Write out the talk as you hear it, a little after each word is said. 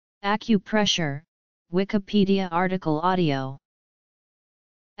Acupressure, Wikipedia article audio.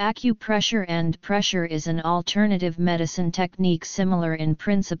 Acupressure and pressure is an alternative medicine technique similar in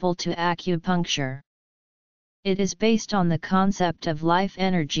principle to acupuncture. It is based on the concept of life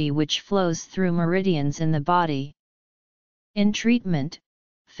energy which flows through meridians in the body. In treatment,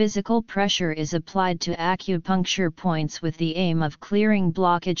 physical pressure is applied to acupuncture points with the aim of clearing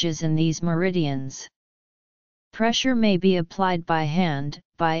blockages in these meridians. Pressure may be applied by hand,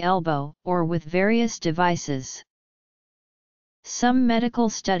 by elbow, or with various devices. Some medical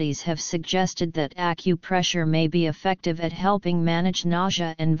studies have suggested that acupressure may be effective at helping manage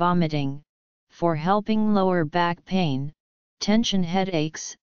nausea and vomiting, for helping lower back pain, tension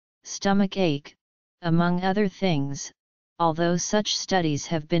headaches, stomach ache, among other things, although such studies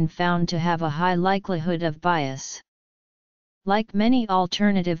have been found to have a high likelihood of bias. Like many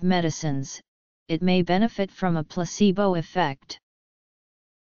alternative medicines, it may benefit from a placebo effect.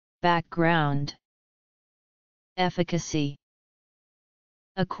 Background. Efficacy.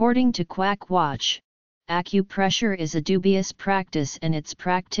 According to Quackwatch, acupressure is a dubious practice and its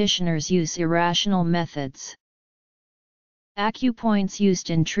practitioners use irrational methods. Acupoints used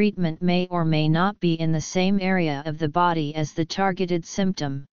in treatment may or may not be in the same area of the body as the targeted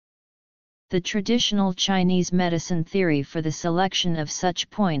symptom. The traditional Chinese medicine theory for the selection of such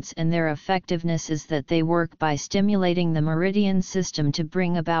points and their effectiveness is that they work by stimulating the meridian system to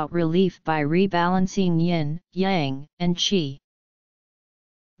bring about relief by rebalancing yin, yang, and qi.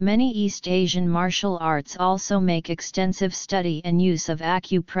 Many East Asian martial arts also make extensive study and use of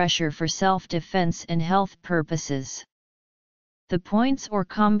acupressure for self-defense and health purposes. The points or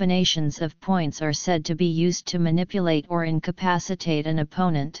combinations of points are said to be used to manipulate or incapacitate an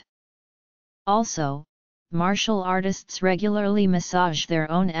opponent. Also, martial artists regularly massage their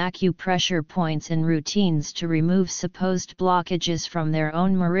own acupressure points in routines to remove supposed blockages from their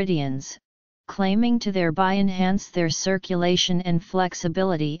own meridians, claiming to thereby enhance their circulation and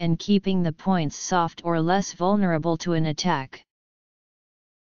flexibility and keeping the points soft or less vulnerable to an attack.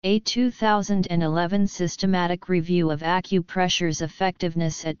 A 2011 systematic review of acupressure's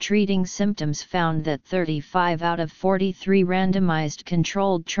effectiveness at treating symptoms found that 35 out of 43 randomized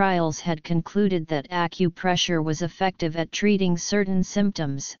controlled trials had concluded that acupressure was effective at treating certain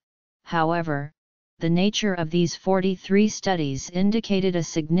symptoms. However, the nature of these 43 studies indicated a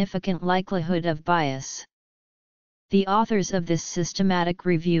significant likelihood of bias. The authors of this systematic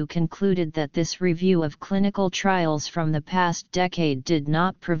review concluded that this review of clinical trials from the past decade did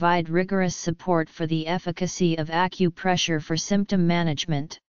not provide rigorous support for the efficacy of acupressure for symptom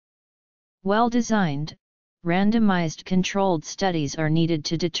management. Well-designed, randomized controlled studies are needed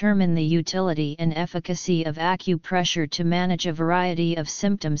to determine the utility and efficacy of acupressure to manage a variety of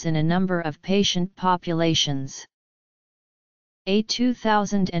symptoms in a number of patient populations. A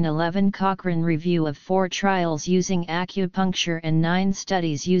 2011 Cochrane review of 4 trials using acupuncture and 9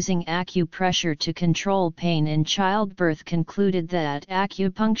 studies using acupressure to control pain in childbirth concluded that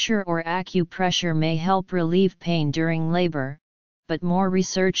acupuncture or acupressure may help relieve pain during labor, but more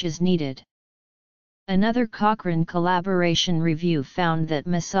research is needed. Another Cochrane collaboration review found that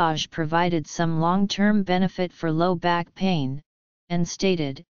massage provided some long-term benefit for low back pain, and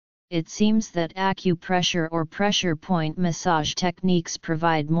stated, "It seems that acupressure or pressure point massage techniques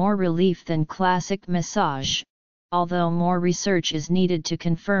provide more relief than classic massage, although more research is needed to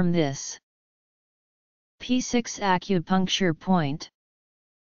confirm this." P6 acupuncture point.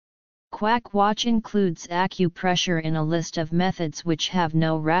 Quackwatch includes acupressure in a list of methods which have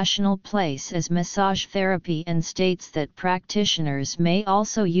no rational place as massage therapy and states that practitioners may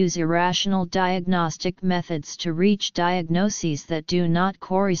also use irrational diagnostic methods to reach diagnoses that do not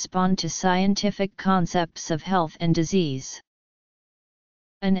correspond to scientific concepts of health and disease.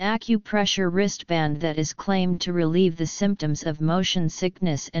 An acupressure wristband that is claimed to relieve the symptoms of motion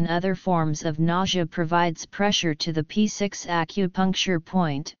sickness and other forms of nausea provides pressure to the P6 acupuncture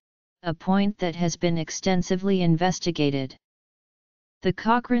point, a point that has been extensively investigated. The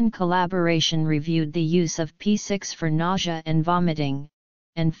Cochrane collaboration reviewed the use of P6 for nausea and vomiting,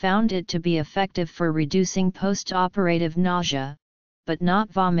 and found it to be effective for reducing post-operative nausea, but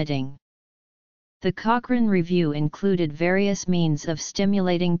not vomiting. The Cochrane review included various means of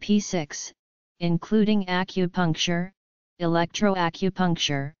stimulating P6, including acupuncture,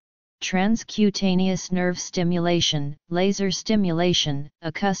 electroacupuncture, transcutaneous nerve stimulation, laser stimulation,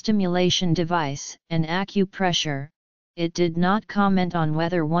 a customulation device, and acupressure. It did not comment on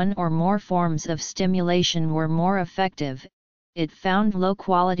whether one or more forms of stimulation were more effective. It found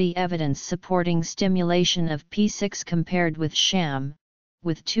low-quality evidence supporting stimulation of P6 compared with sham,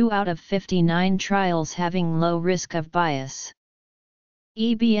 with 2 out of 59 trials having low risk of bias.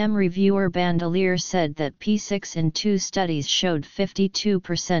 EBM reviewer Bandelier said that P6 in 2 studies showed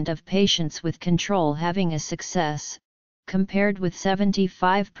 52% of patients with control having a success, compared with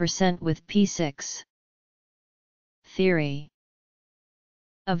 75% with P6. Theory.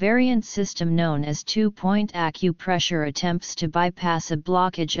 A variant system known as two-point acupressure attempts to bypass a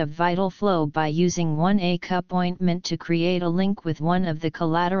blockage of vital flow by using one A-cup ointment to create a link with one of the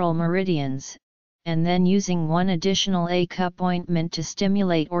collateral meridians, and then using one additional A-cup ointment to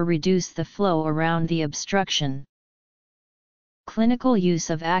stimulate or reduce the flow around the obstruction. Clinical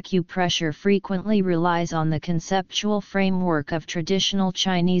use of acupressure frequently relies on the conceptual framework of traditional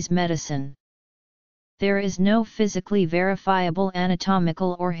Chinese medicine. There is no physically verifiable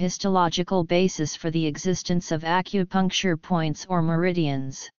anatomical or histological basis for the existence of acupuncture points or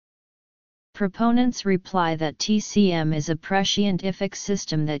meridians. Proponents reply that TCM is a prescientific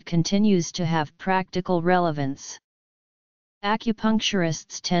system that continues to have practical relevance.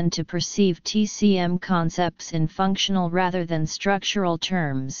 Acupuncturists tend to perceive TCM concepts in functional rather than structural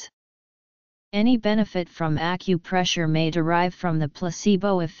terms. Any benefit from acupressure may derive from the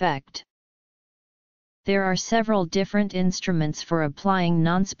placebo effect. There are several different instruments for applying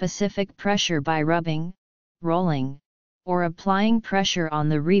nonspecific pressure by rubbing, rolling, or applying pressure on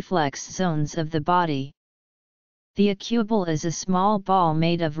the reflex zones of the body. The acubal is a small ball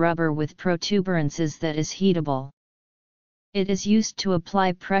made of rubber with protuberances that is heatable. It is used to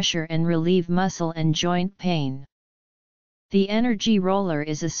apply pressure and relieve muscle and joint pain. The energy roller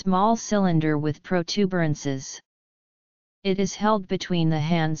is a small cylinder with protuberances. It is held between the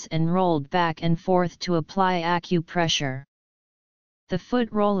hands and rolled back and forth to apply acupressure. The foot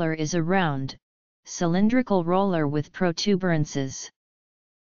roller is a round, cylindrical roller with protuberances.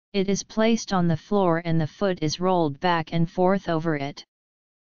 It is placed on the floor and the foot is rolled back and forth over it.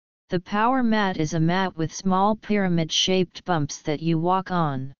 The power mat is a mat with small pyramid-shaped bumps that you walk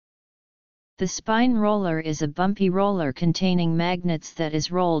on. The spine roller is a bumpy roller containing magnets that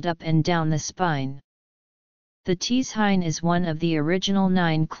is rolled up and down the spine. The Teeshine is one of the original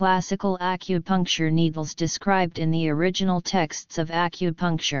 9 classical acupuncture needles described in the original texts of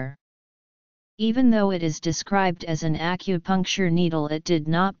acupuncture. Even though it is described as an acupuncture needle, it did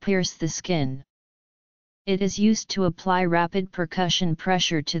not pierce the skin. It is used to apply rapid percussion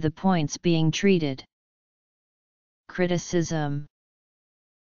pressure to the points being treated. Criticism.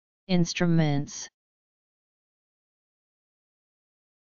 Instruments.